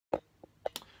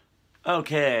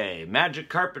Okay, Magic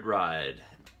Carpet Ride.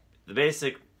 The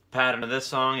basic pattern of this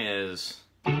song is...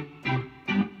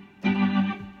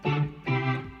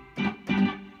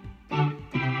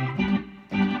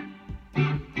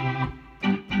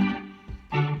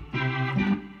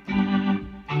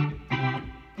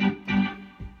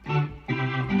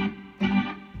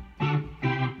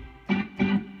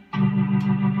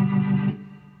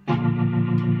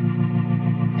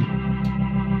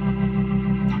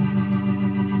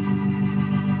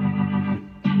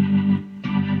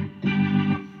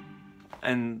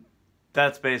 And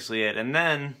that's basically it. And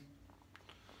then,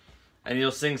 and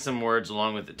you'll sing some words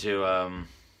along with it too.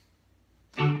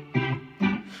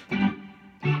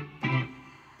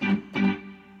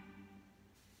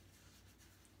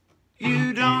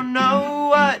 You don't know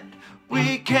what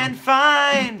we can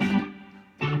find.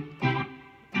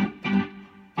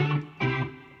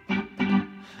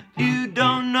 You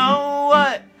don't know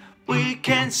what we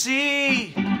can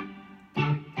see.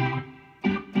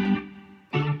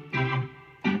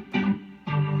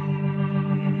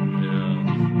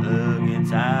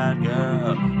 Inside,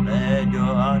 girl, let your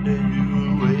heart take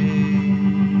you away.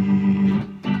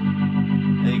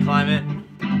 Then you climb it.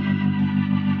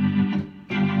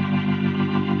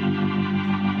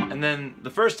 And then the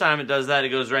first time it does that, it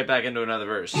goes right back into another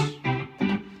verse.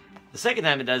 The second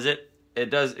time it does it,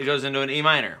 it goes into an E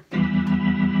minor.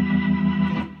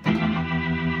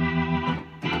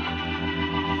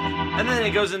 And then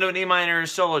it goes into an E minor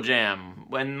solo jam.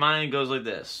 When mine goes like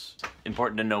this.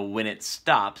 Important to know when it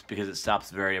stops because it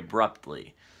stops very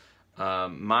abruptly.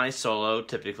 My solo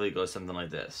typically goes something like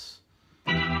this.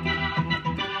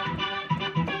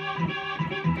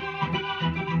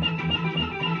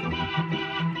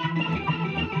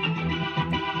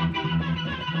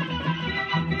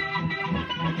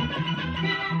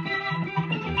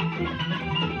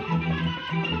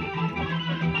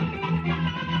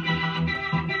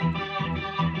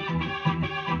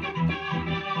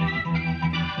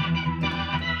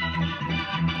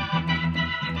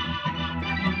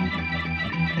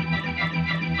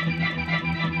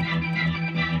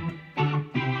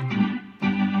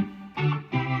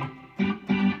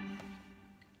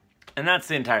 And that's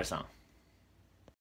the entire song.